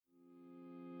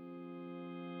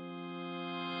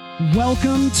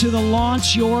Welcome to the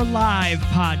Launch Your Live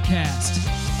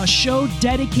podcast, a show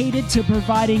dedicated to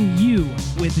providing you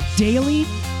with daily,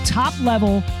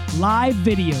 top-level live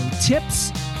video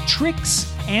tips,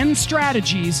 tricks, and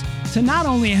strategies to not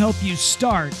only help you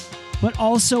start, but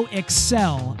also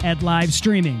excel at live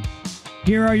streaming.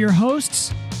 Here are your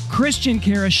hosts, Christian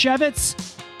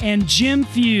Karashevitz and Jim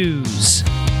Fuse.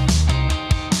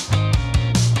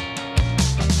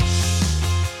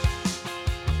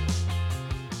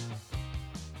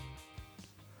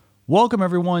 Welcome,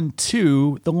 everyone,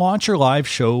 to the Launch Your Live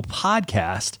Show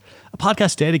podcast, a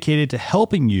podcast dedicated to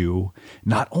helping you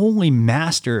not only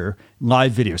master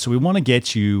live video. So we want to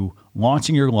get you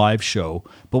launching your live show,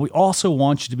 but we also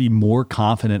want you to be more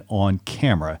confident on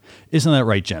camera. Isn't that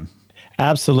right, Jim?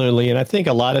 Absolutely. And I think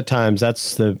a lot of times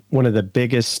that's one of the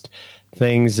biggest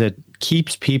things that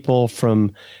keeps people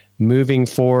from moving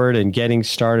forward and getting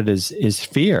started is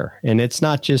fear. And it's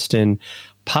not just in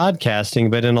podcasting,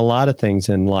 but in a lot of things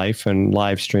in life and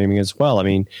live streaming as well. I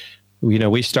mean,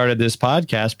 we started this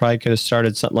podcast, probably could have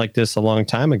started something like this a long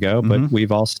time ago, but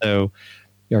we've also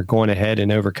are going ahead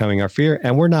and overcoming our fear.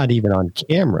 And we're not even on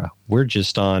camera. We're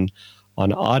just on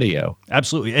audio.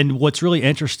 Absolutely. And what's really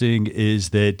interesting is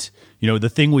that, the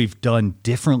thing we've done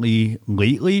differently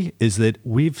lately is that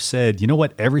we've said, you know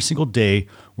what, every single day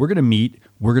we're going to meet,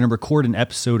 we're going to record an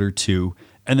episode or two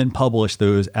and then publish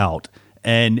those out.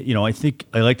 And, I think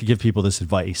I like to give people this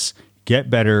advice: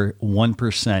 get better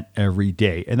 1% every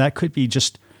day. And that could be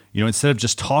just, instead of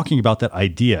just talking about that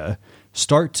idea,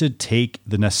 start to take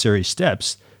the necessary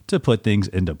steps to put things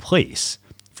into place.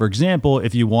 For example,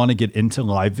 if you want to get into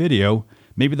live video,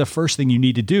 maybe the first thing you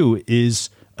need to do is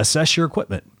assess your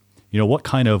equipment. What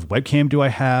kind of webcam do I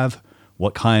have?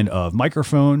 What kind of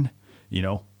microphone?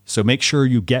 So make sure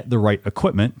you get the right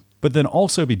equipment. But then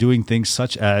also be doing things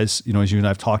such as, as you and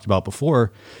I've talked about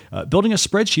before, building a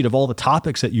spreadsheet of all the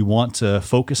topics that you want to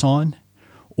focus on,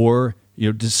 or,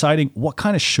 deciding what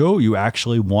kind of show you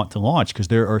actually want to launch, because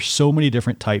there are so many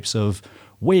different types of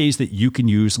ways that you can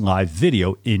use live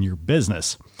video in your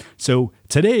business. So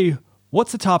today,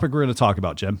 what's the topic we're going to talk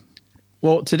about, Jim?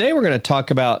 Well, today we're going to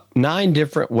talk about 9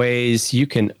 different ways you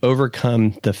can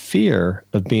overcome the fear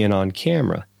of being on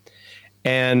camera.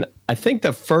 And I think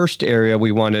the first area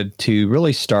we wanted to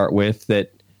really start with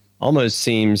that almost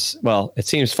seems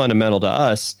fundamental to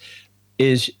us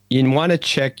is you want to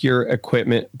check your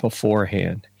equipment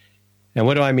beforehand. And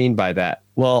what do I mean by that?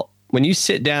 Well, when you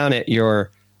sit down at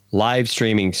your live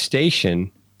streaming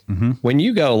station, when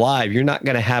you go live, you're not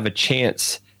going to have a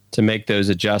chance to make those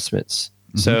adjustments.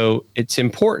 So it's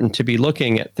important to be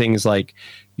looking at things like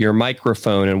your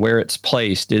microphone and where it's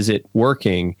placed. Is it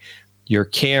working? Your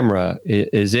camera,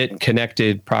 is it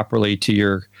connected properly to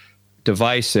your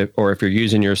device, or if you're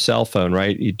using your cell phone,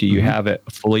 right? Do you have a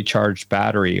fully charged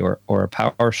battery or a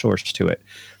power source to it?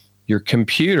 Your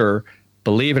computer,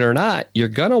 believe it or not, you're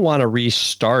going to want to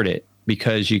restart it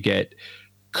because you get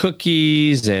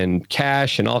cookies and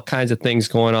cache and all kinds of things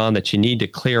going on that you need to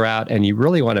clear out. And you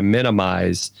really want to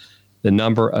minimize the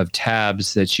number of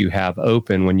tabs that you have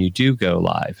open when you do go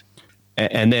live.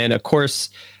 And then, of course,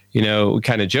 we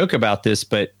kind of joke about this,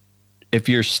 but if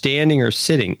you're standing or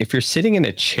sitting, if you're sitting in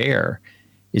a chair,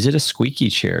 is it a squeaky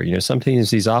chair? Sometimes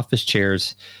these office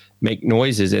chairs make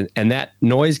noises and that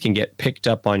noise can get picked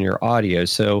up on your audio.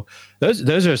 So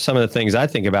those are some of the things I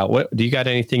think about. What do you got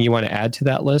anything you want to add to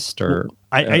that list?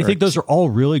 I think those are all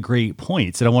really great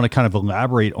points, and I want to kind of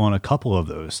elaborate on a couple of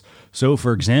those. So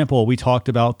for example, we talked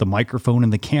about the microphone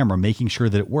and the camera, making sure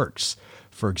that it works,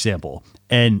 for example.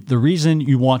 And the reason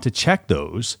you want to check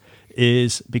those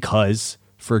is because,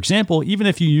 for example, even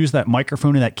if you use that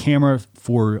microphone and that camera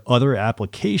for other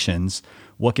applications,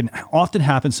 what can often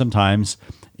happen sometimes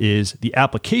is the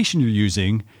application you're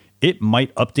using, it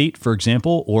might update, for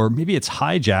example, or maybe it's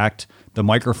hijacked the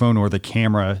microphone or the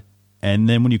camera, and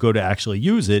then when you go to actually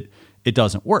use it, it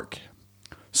doesn't work.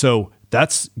 So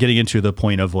that's getting into the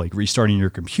point of like restarting your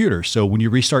computer. So when you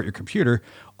restart your computer,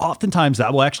 oftentimes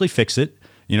that will actually fix it.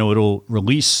 It'll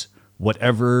release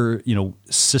whatever,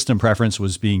 system preference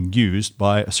was being used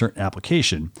by a certain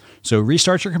application. So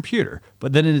restart your computer.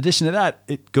 But then in addition to that,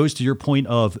 it goes to your point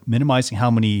of minimizing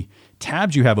how many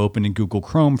tabs you have open in Google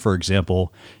Chrome, for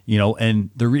example, and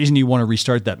the reason you want to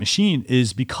restart that machine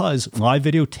is because live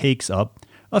video takes up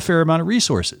a fair amount of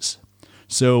resources.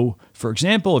 So for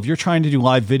example, if you're trying to do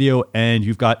live video and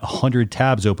you've got 100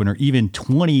 tabs open or even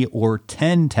 20 or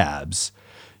 10 tabs,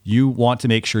 you want to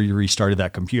make sure you restarted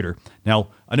that computer. Now,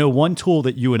 I know one tool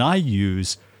that you and I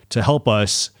use to help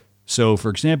us. So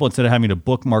for example, instead of having to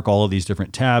bookmark all of these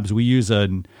different tabs, we use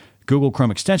an Google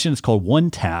Chrome extension. It's called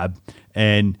OneTab,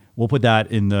 and we'll put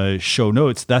that in the show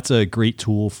notes. That's a great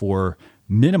tool for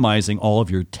minimizing all of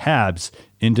your tabs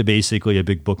into basically a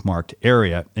big bookmarked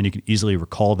area, and you can easily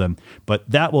recall them, but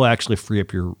that will actually free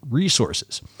up your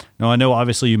resources. Now, I know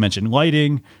obviously you mentioned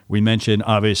lighting. We mentioned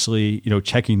obviously,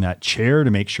 checking that chair to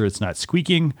make sure it's not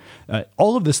squeaking.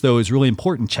 All of this though is really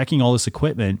important, checking all this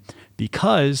equipment,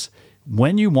 because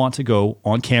when you want to go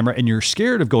on camera and you're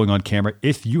scared of going on camera,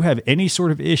 if you have any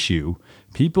sort of issue,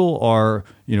 people are,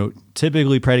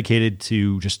 typically predicated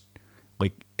to just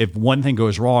like, if one thing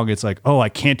goes wrong, it's like, oh, I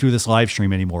can't do this live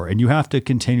stream anymore. And you have to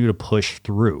continue to push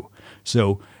through.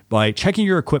 So by checking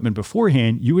your equipment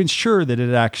beforehand, you ensure that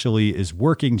it actually is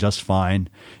working just fine,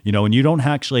 and you don't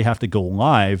actually have to go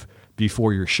live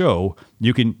before your show.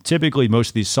 You can typically, most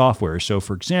of these softwares. So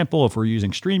for example, if we're using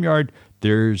StreamYard,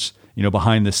 there's,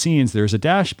 behind the scenes, there's a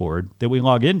dashboard that we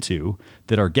log into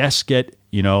that our guests get,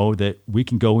 that we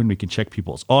can go in, we can check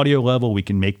people's audio level, we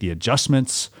can make the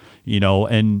adjustments,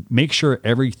 and make sure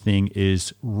everything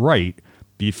is right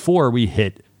before we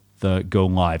hit the go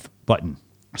live button.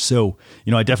 So,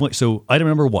 so item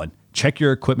number 1, check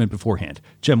your equipment beforehand.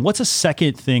 Jim, what's a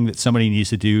second thing that somebody needs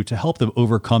to do to help them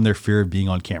overcome their fear of being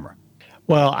on camera?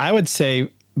 Well, I would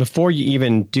say before you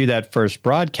even do that first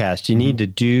broadcast, you need to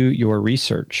do your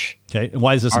research. Okay. And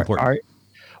why is this important?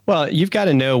 Well, you've got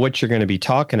to know what you're going to be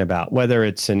talking about, whether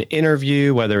it's an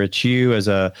interview, whether it's you as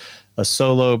a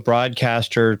solo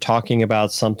broadcaster talking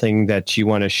about something that you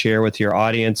want to share with your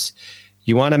audience.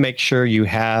 You want to make sure you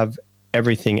have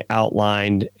everything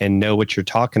outlined and know what you're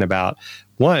talking about.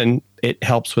 One, it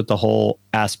helps with the whole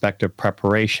aspect of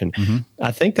preparation.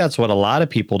 I think that's what a lot of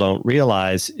people don't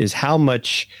realize is how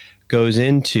much goes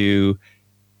into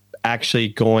actually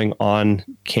going on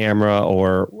camera,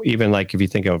 or even like if you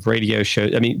think of radio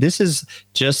shows. I mean, this is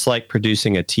just like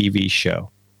producing a TV show.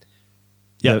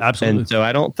 Yeah, absolutely. And so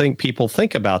I don't think people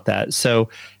think about that. So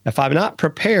if I'm not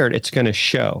prepared, it's going to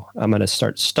show. I'm going to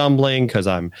start stumbling because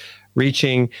I'm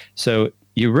reaching. So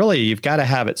you've got to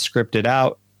have it scripted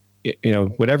out.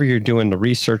 Whatever you're doing the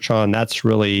research on, that's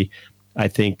really, I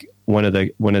think, one of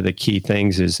the key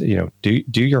things is, do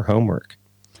your homework.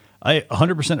 I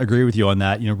 100% agree with you on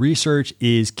that. Research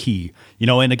is key.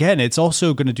 And again, it's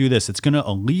also going to do this. It's going to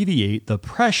alleviate the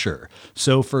pressure.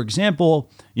 So for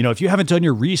example, if you haven't done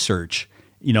your research,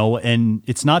 and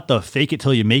it's not the fake it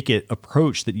till you make it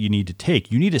approach that you need to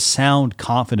take. You need to sound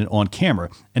confident on camera.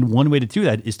 And one way to do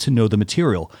that is to know the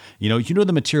material. You know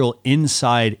the material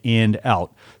inside and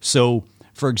out. So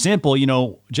for example,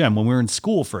 Jem, when we were in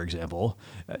school, for example,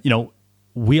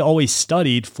 we always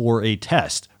studied for a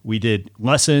test. We did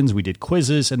lessons, we did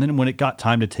quizzes, and then when it got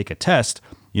time to take a test,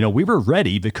 we were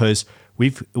ready because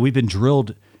we've been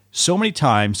drilled so many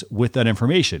times with that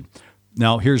information.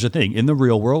 Now, here's the thing. In the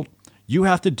real world, you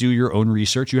have to do your own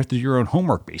research. You have to do your own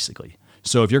homework, basically.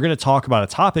 So if you're going to talk about a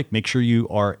topic, make sure you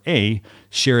are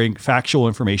sharing factual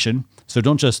information. So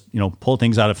don't just, pull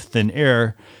things out of thin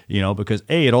air, because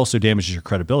it also damages your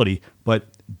credibility, but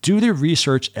do the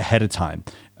research ahead of time.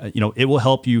 It will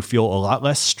help you feel a lot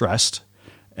less stressed.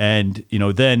 And,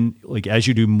 then like as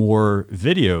you do more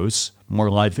live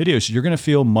videos, you're going to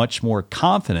feel much more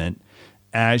confident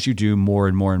as you do more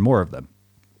and more and more of them.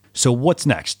 So what's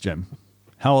next, Jim?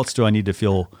 How else do I need to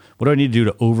feel? What do I need to do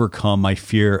to overcome my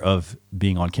fear of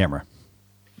being on camera?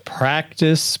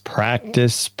 Practice,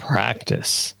 practice,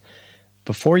 practice.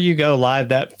 Before you go live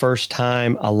that first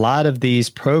time, a lot of these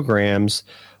programs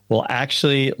will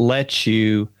actually let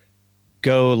you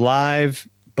go live,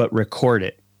 but record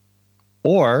it.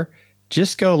 Or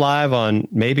just go live on,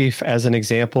 maybe as an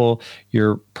example,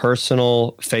 your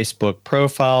personal Facebook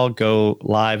profile, go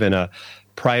live in a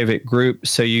private group.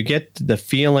 So you get the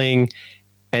feeling,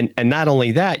 and not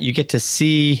only that, you get to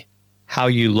see how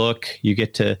you look. You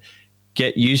get to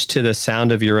get used to the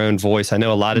sound of your own voice. I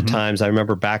know a lot of times, I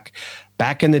remember back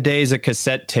in the days of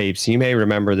cassette tapes, you may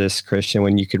remember this, Christian,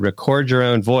 when you could record your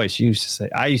own voice.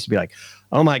 I used to be like,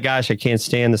 oh my gosh, I can't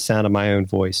stand the sound of my own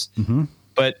voice.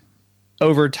 But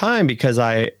over time, because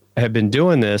I have been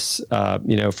doing this,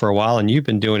 for a while, and you've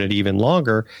been doing it even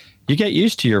longer, you get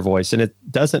used to your voice, and it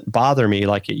doesn't bother me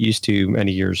like it used to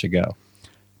many years ago.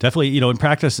 Definitely, in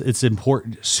practice, it's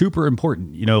important, super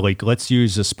important. Like let's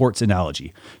use a sports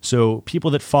analogy. So people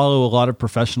that follow a lot of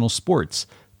professional sports,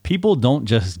 people don't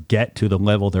just get to the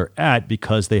level they're at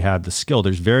because they have the skill.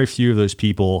 There's very few of those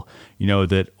people,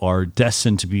 that are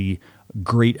destined to be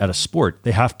great at a sport.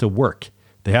 They have to work.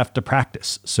 They have to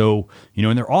practice. So,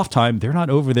 in their off time, they're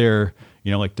not over there,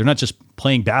 like they're not just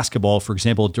playing basketball, for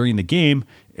example, during the game.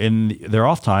 In their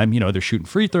off time, they're shooting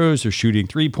free throws, they're shooting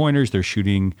 3-pointers, they're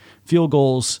shooting field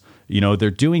goals,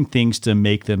 they're doing things to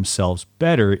make themselves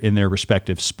better in their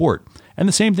respective sport. And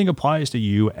the same thing applies to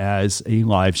you as a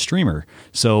live streamer.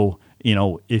 So,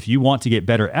 if you want to get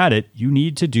better at it, you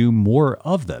need to do more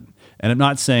of them. And I'm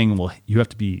not saying, well, you have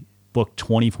to be booked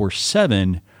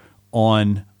 24/7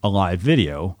 on a live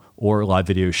video or a live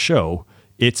video show.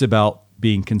 It's about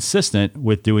being consistent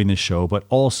with doing the show, but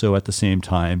also at the same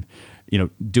time,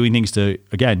 doing things to,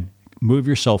 again, move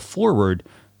yourself forward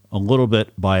a little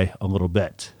bit by a little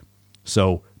bit.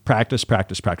 So practice,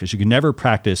 practice, practice. You can never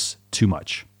practice too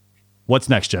much. What's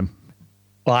next, Jim?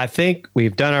 Well, I think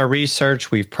we've done our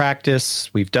research. We've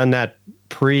practiced. We've done that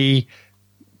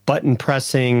pre-button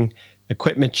pressing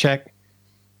equipment check.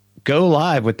 Go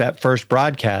live with that first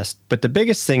broadcast. But the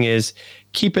biggest thing is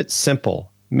keep it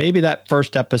simple. Maybe that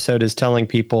first episode is telling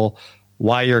people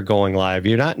why you're going live.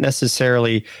 You're not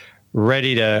necessarily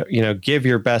ready to, give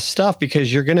your best stuff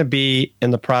because you're going to be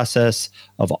in the process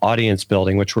of audience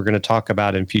building, which we're going to talk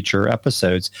about in future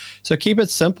episodes. So keep it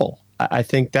simple. I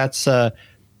think that's,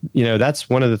 that's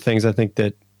one of the things I think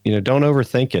that, don't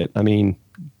overthink it. I mean,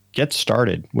 get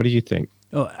started. What do you think?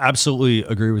 Oh, absolutely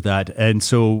agree with that. And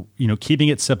so, keeping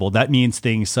it simple, that means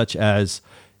things such as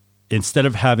instead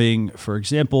of having, for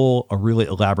example, a really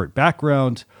elaborate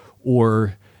background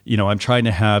or, I'm trying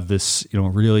to have this,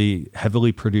 really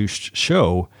heavily produced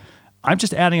show, I'm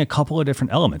just adding a couple of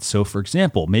different elements. So for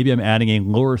example, maybe I'm adding a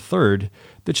lower third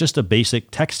that's just a basic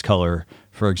text color,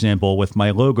 for example, with my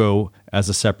logo as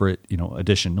a separate,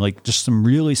 addition, like just some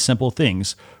really simple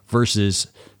things versus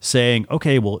saying,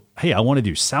 okay, well, hey, I want to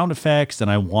do sound effects and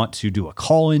I want to do a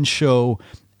call-in show.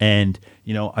 And,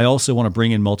 I also want to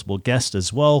bring in multiple guests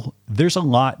as well. There's a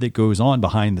lot that goes on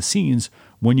behind the scenes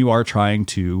when you are trying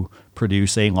to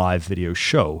produce a live video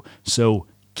show. So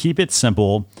keep it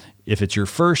simple. If it's your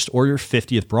first or your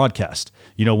 50th broadcast,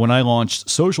 when I launched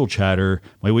Social Chatter,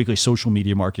 my weekly social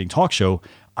media marketing talk show,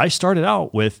 I started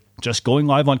out with just going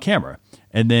live on camera.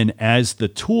 And then as the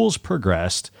tools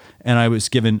progressed and I was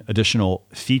given additional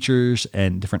features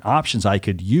and different options I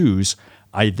could use,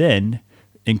 I then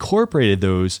incorporated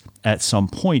those at some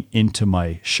point into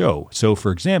my show. So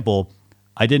for example,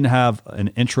 I didn't have an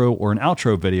intro or an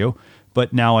outro video,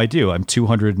 but now I do. I'm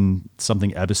 200 and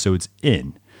something episodes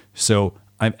in. So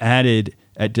I've added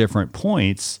at different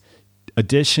points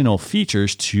additional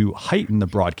features to heighten the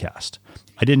broadcast.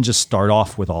 I didn't just start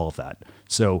off with all of that.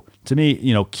 So to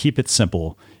me, keep it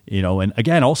simple, and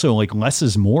again, also like less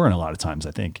is more in a lot of times,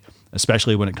 I think,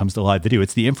 especially when it comes to live video.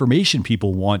 It's the information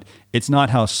people want. It's not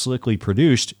how slickly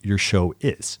produced your show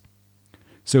is.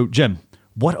 So Jim,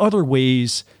 what other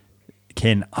ways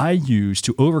can I use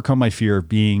to overcome my fear of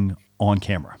being on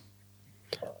camera?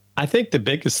 I think the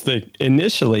biggest thing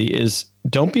initially is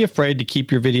don't be afraid to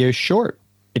keep your videos short.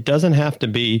 It doesn't have to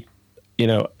be,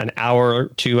 an hour or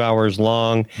 2 hours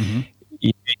long. Mm-hmm.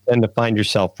 You tend to find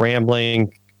yourself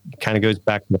rambling. It kind of goes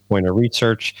back to the point of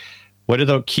research. What are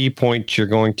the key points you're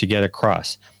going to get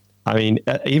across? I mean,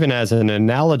 even as an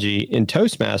analogy in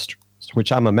Toastmasters,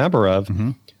 which I'm a member of,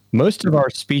 mm-hmm. most of our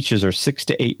speeches are 6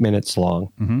 to 8 minutes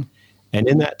long. Mm-hmm. And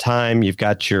in that time, you've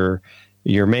got your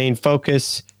main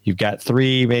focus, you've got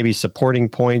 3 maybe supporting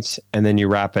points, and then you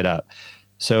wrap it up.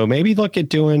 So maybe look at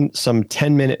doing some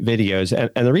 10-minute videos.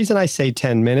 And the reason I say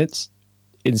 10 minutes,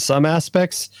 in some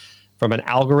aspects, from an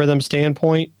algorithm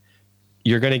standpoint,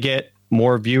 you're going to get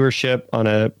more viewership on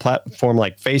a platform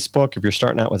like Facebook, if you're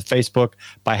starting out with Facebook,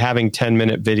 by having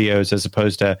 10-minute videos as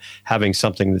opposed to having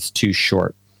something that's too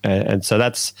short. And so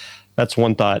that's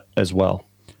one thought as well.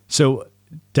 So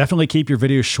definitely keep your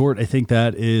videos short. I think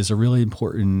that is a really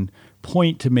important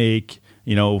point to make,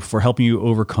 for helping you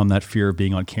overcome that fear of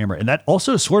being on camera. And that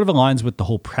also sort of aligns with the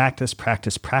whole practice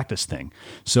thing.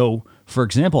 So for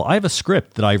example, I have a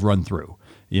script that I run through.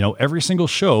 Every single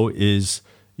show is,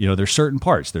 there's certain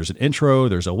parts. There's an intro,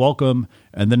 there's a welcome,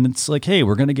 and then it's like, hey,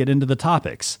 we're going to get into the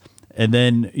topics. And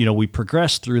then, we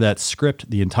progress through that script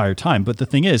the entire time. But the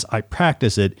thing is, I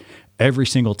practice it every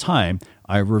single time.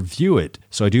 I review it.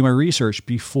 So I do my research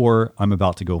before I'm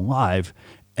about to go live.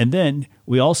 And then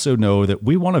we also know that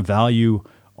we want to value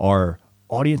our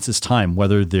audience's time,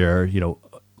 whether they're,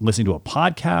 listening to a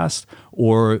podcast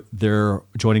or they're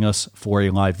joining us for a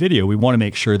live video. We want to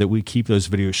make sure that we keep those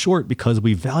videos short because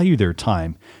we value their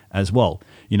time as well.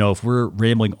 If we're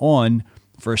rambling on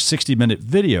for a 60-minute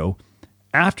video,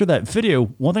 after that video,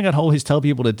 one thing I'd always tell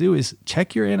people to do is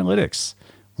check your analytics.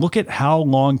 Look at how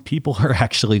long people are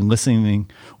actually listening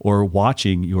or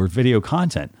watching your video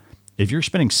content. If you're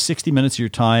spending 60 minutes of your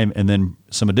time and then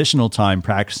some additional time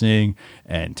practicing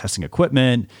and testing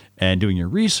equipment and doing your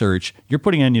research, you're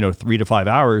putting in, 3 to 5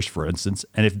 hours, for instance.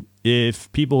 And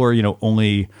if people are,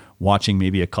 only watching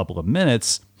maybe a couple of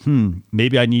minutes,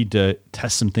 maybe I need to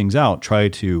test some things out, try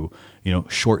to,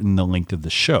 shorten the length of the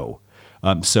show.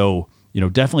 So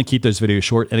definitely keep those videos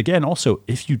short. And again, also,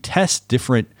 if you test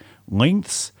different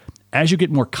lengths, as you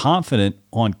get more confident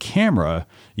on camera,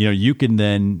 you can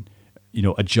then,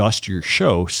 adjust your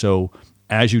show. So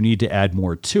as you need to add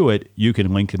more to it, you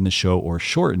can lengthen the show or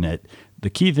shorten it. The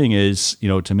key thing is,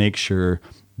 to make sure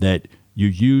that you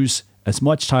use as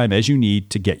much time as you need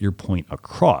to get your point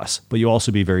across, but you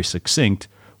also be very succinct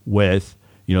with,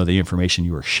 the information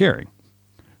you are sharing.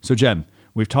 So Jen,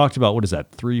 we've talked about, what is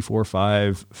that? 3, 4,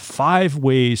 5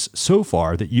 ways so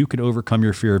far that you can overcome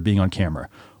your fear of being on camera.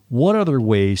 What other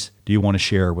ways do you want to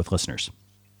share with listeners?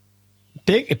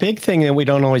 Big thing that we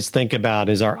don't always think about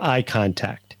is our eye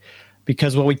contact,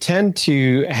 because what we tend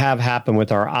to have happen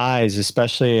with our eyes,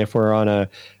 especially if we're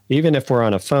even if we're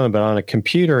on a phone, but on a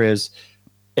computer, is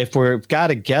if we've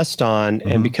got a guest on,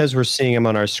 and because we're seeing them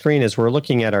on our screen, is we're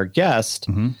looking at our guest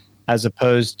as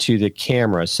opposed to the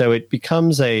camera. So it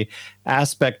becomes a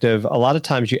aspect of, a lot of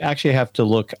times you actually have to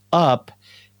look up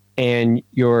and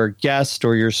your guest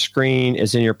or your screen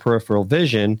is in your peripheral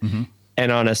vision.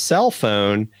 And on a cell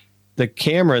phone, the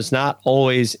camera is not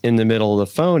always in the middle of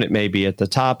the phone. It may be at the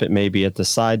top, it may be at the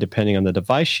side, depending on the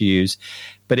device you use.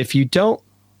 But if you don't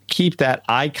keep that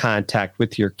eye contact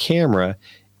with your camera,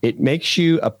 it makes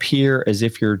you appear as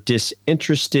if you're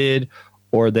disinterested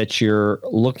or that you're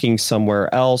looking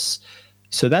somewhere else.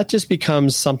 So that just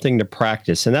becomes something to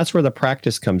practice. And that's where the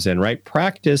practice comes in, right?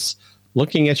 Practice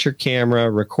looking at your camera,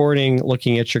 recording,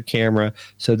 looking at your camera.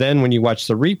 So then when you watch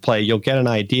the replay, you'll get an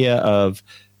idea of,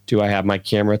 do I have my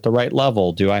camera at the right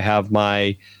level? Do I have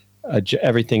my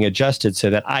everything adjusted so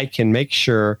that I can make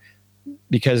sure,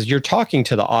 because you're talking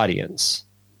to the audience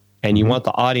and you want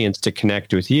the audience to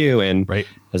connect with you. And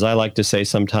as I like to say,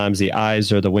 sometimes the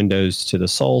eyes are the windows to the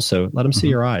soul. So let them see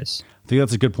your eyes. I think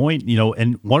that's a good point.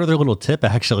 And one other little tip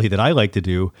actually that I like to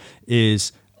do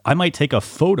is I might take a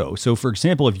photo. So for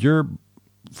example, if you're,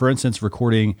 for instance,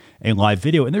 recording a live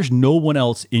video and there's no one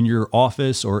else in your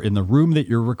office or in the room that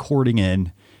you're recording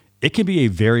in, it can be a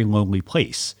very lonely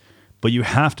place. But you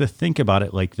have to think about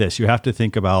it like this. You have to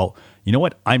think about,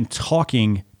 I'm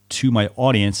talking to my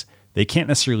audience. They can't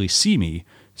necessarily see me.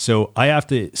 So I have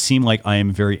to seem like I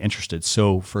am very interested.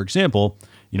 So for example,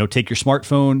 take your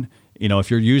smartphone.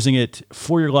 If you're using it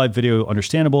for your live video,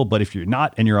 understandable. But if you're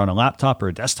not and you're on a laptop or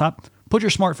a desktop, put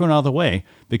your smartphone out of the way,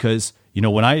 because,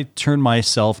 when I turn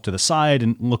myself to the side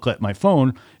and look at my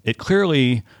phone, it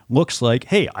clearly looks like,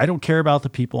 hey, I don't care about the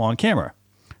people on camera.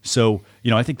 So,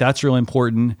 I think that's really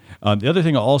important. The other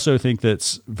thing I also think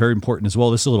that's very important as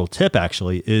well, this is a little tip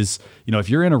actually, is, if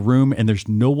you're in a room and there's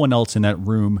no one else in that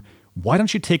room, why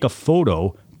don't you take a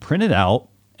photo, print it out,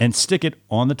 and stick it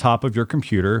on the top of your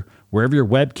computer, wherever your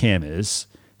webcam is,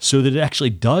 so that it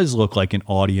actually does look like an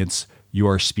audience you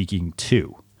are speaking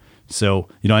to. So,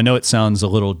 I know it sounds a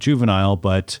little juvenile,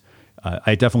 but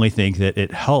I definitely think that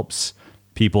it helps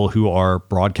people who are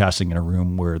broadcasting in a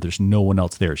room where there's no one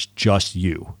else there. It's just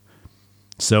you.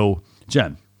 So,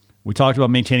 Jen, we talked about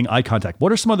maintaining eye contact.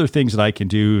 What are some other things that I can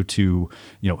do to,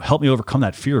 help me overcome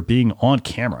that fear of being on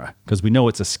camera? Because we know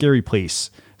it's a scary place,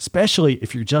 especially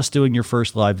if you're just doing your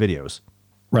first live videos.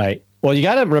 Right. Well, you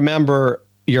got to remember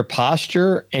your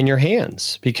posture and your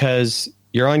hands, because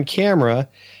you're on camera.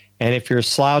 And if you're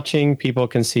slouching, people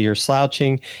can see you're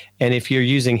slouching. And if you're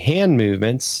using hand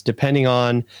movements, depending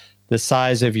on the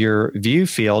size of your view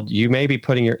field, you may be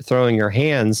throwing your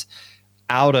hands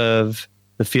out of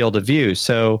the field of view.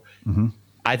 So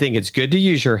I think it's good to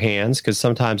use your hands, because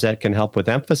sometimes that can help with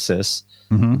emphasis,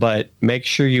 but make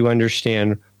sure you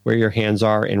understand where your hands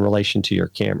are in relation to your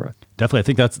camera. Definitely. I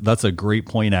think that's a great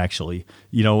point actually.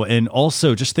 And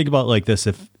also just think about it like this.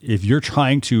 If you're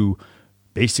trying to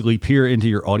basically peer into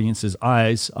your audience's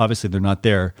eyes, obviously they're not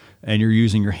there, and you're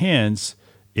using your hands,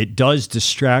 it does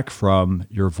distract from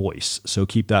your voice. So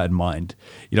keep that in mind.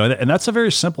 And that's a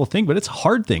very simple thing, but it's a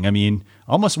hard thing. I mean,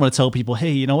 I almost want to tell people,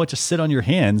 hey, you know what, just sit on your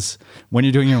hands when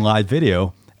you're doing your live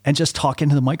video and just talk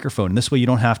into the microphone. And this way you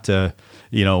don't have to,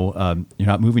 you're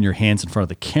not moving your hands in front of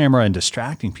the camera and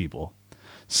distracting people.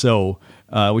 So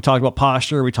we talked about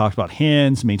posture, we talked about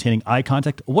hands, maintaining eye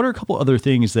contact. What are a couple other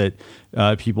things that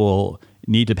people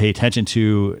need to pay attention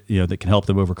to, that can help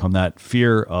them overcome that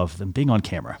fear of them being on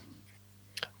camera?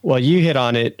 Well, you hit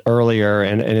on it earlier,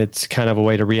 and it's kind of a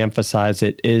way to reemphasize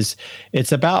it, is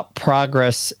it's about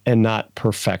progress and not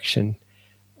perfection.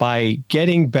 By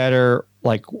getting better,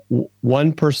 like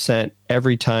 1%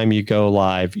 every time you go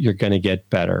live, you're going to get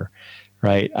better,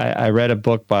 right? I read a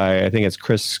book by, I think it's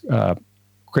Chris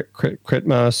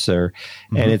Kritmos,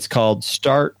 and it's called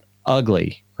Start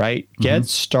Ugly, right? Get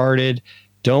started.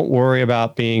 Don't worry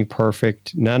about being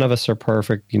perfect. None of us are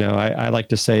perfect. I like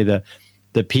to say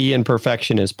the P in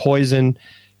perfection is poison.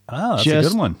 Oh, that's a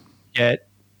good one. Get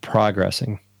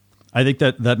progressing. I think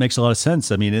that makes a lot of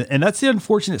sense. I mean, and that's the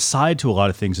unfortunate side to a lot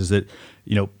of things is that,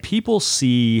 people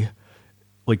see,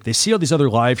 like they see all these other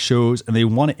live shows and they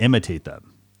want to imitate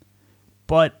them.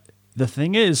 But the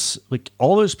thing is, like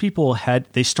all those people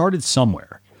they started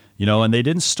somewhere, and they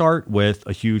didn't start with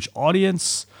a huge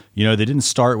audience. They didn't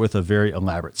start with a very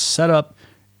elaborate setup.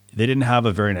 They didn't have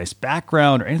a very nice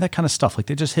background or any of that kind of stuff. Like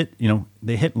they just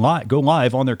go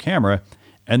live on their camera,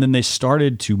 and then they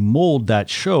started to mold that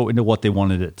show into what they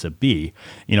wanted it to be.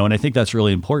 And I think that's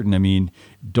really important. I mean,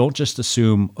 don't just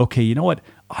assume, okay, you know what?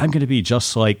 I'm going to be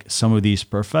just like some of these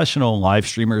professional live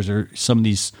streamers or some of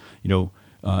these,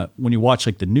 when you watch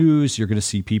like the news, you're going to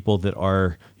see people that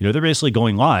are, they're basically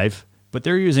going live, but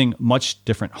they're using much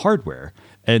different hardware.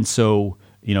 And so,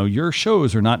 your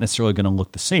shows are not necessarily going to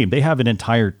look the same. They have an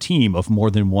entire team of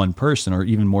more than one person or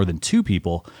even more than two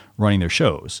people running their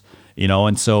shows,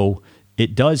 and so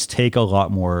it does take a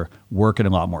lot more work and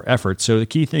a lot more effort. So the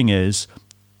key thing is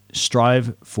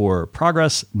strive for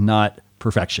progress, not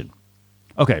perfection.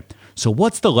 Okay. So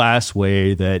what's the last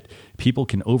way that people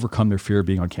can overcome their fear of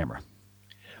being on camera?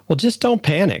 Well, just don't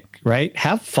panic, right?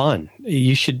 Have fun.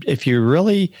 You should, if you're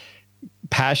really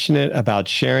passionate about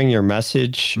sharing your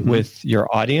message with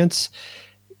your audience,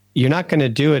 you're not going to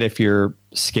do it if you're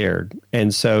scared.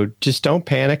 And so just don't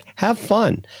panic. Have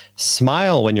fun.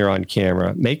 Smile when you're on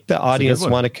camera. Make the audience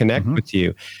want to connect with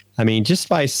you. I mean, just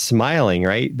by smiling,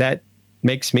 right? That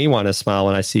makes me want to smile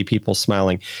when I see people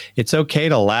smiling. It's okay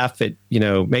to laugh at,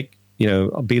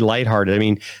 be lighthearted. I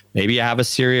mean, maybe you have a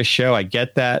serious show. I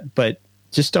get that, but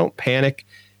just don't panic.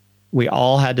 We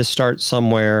all had to start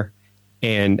somewhere.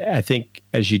 And I think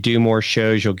as you do more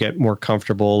shows, you'll get more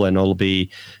comfortable and it'll be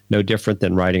no different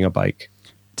than riding a bike.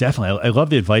 Definitely. I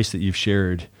love the advice that you've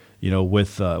shared,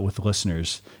 with the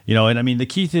listeners, and I mean, the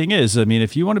key thing is,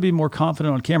 if you want to be more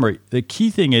confident on camera, the key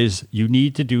thing is you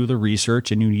need to do the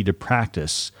research and you need to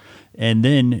practice and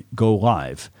then go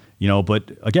live,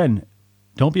 but again,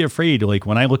 don't be afraid. Like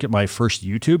when I look at my first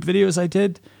YouTube videos I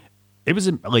did, it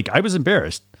was like, I was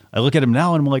embarrassed. I look at them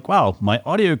now and I'm like, wow, my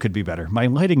audio could be better. My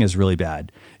lighting is really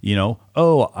bad.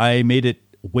 Oh, I made it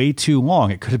way too long.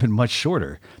 It could have been much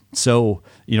shorter. So,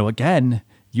 again,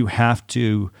 you have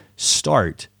to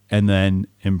start and then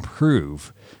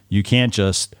improve. You can't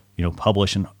just,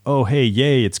 publish and, oh, hey,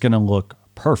 yay, it's going to look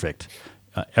perfect.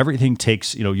 Everything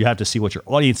takes, you have to see what your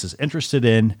audience is interested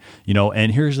in,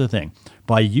 and here's the thing.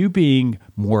 By you being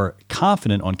more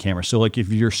confident on camera, so like if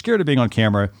you're scared of being on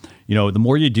camera, the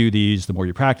more you do these, the more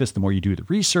you practice, the more you do the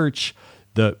research,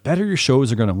 the better your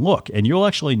shows are going to look, and you'll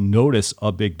actually notice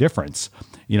a big difference,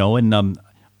 and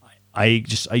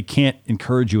I can't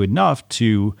encourage you enough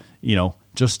to,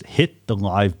 just hit the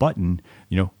live button,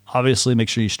 obviously make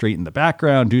sure you straighten the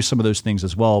background, do some of those things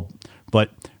as well. But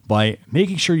by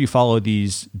making sure you follow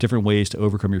these different ways to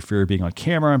overcome your fear of being on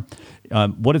camera,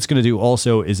 what it's going to do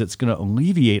also is it's going to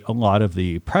alleviate a lot of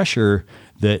the pressure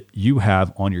that you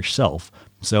have on yourself.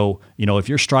 So, if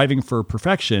you're striving for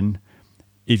perfection,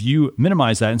 if you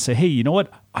minimize that and say, hey, you know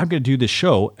what, I'm going to do this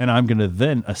show and I'm going to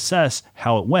then assess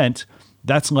how it went,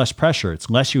 that's less pressure. It's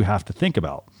less you have to think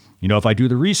about. If I do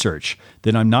the research,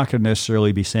 then I'm not going to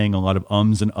necessarily be saying a lot of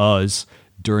ums and uhs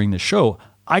during the show.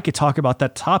 I could talk about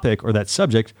that topic or that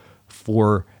subject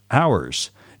for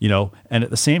hours, and at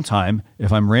the same time,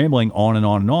 if I'm rambling on and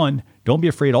on and on, don't be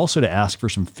afraid also to ask for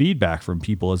some feedback from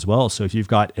people as well. So if you've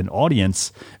got an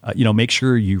audience, make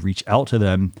sure you reach out to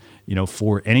them,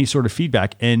 for any sort of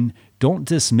feedback, and don't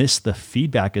dismiss the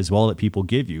feedback as well that people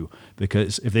give you,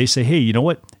 because if they say, hey, you know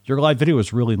what, your live video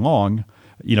is really long,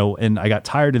 and I got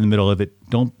tired in the middle of it,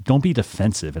 don't be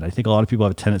defensive. And I think a lot of people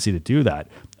have a tendency to do that.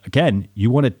 Again,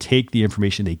 you want to take the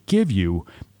information they give you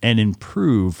and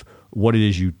improve what it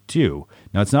is you do.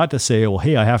 Now, it's not to say, well,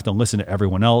 hey, I have to listen to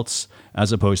everyone else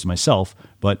as opposed to myself.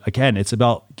 But again, it's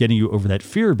about getting you over that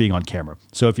fear of being on camera.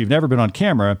 So if you've never been on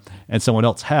camera and someone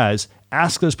else has,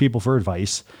 ask those people for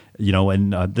advice,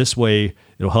 and this way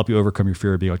it'll help you overcome your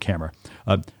fear of being on camera.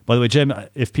 By the way, Jim,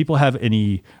 if people have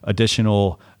any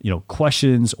additional,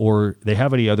 questions or they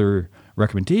have any other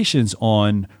recommendations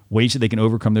on ways that they can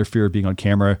overcome their fear of being on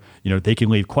camera, they can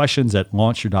leave questions at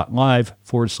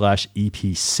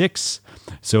launcher.live/EP6.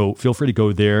 So feel free to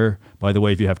go there. By the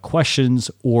way, if you have questions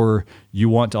or you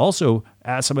want to also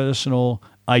add some additional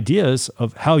ideas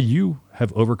of how you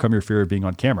have overcome your fear of being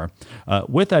on camera.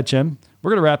 With that, Jim, we're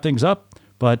going to wrap things up,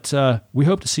 but we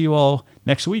hope to see you all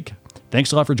next week.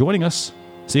 Thanks a lot for joining us.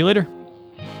 See you later.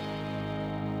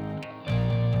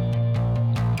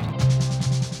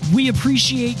 we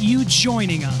appreciate you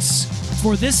joining us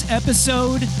for this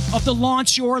episode of the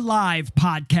Launch Your Live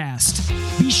podcast.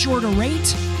 Be sure to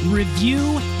rate, review,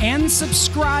 and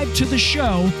subscribe to the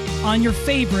show on your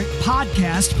favorite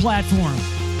podcast platform.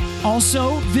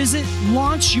 Also, visit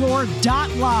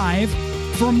launchyour.live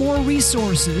for more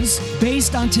resources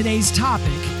based on today's topic,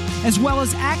 as well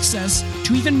as access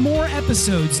to even more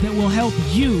episodes that will help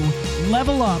you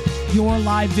level up your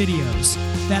live videos.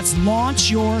 That's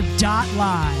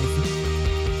launchyour.live.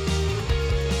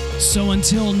 So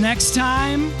until next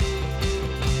time,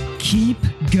 keep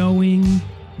going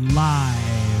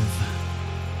live.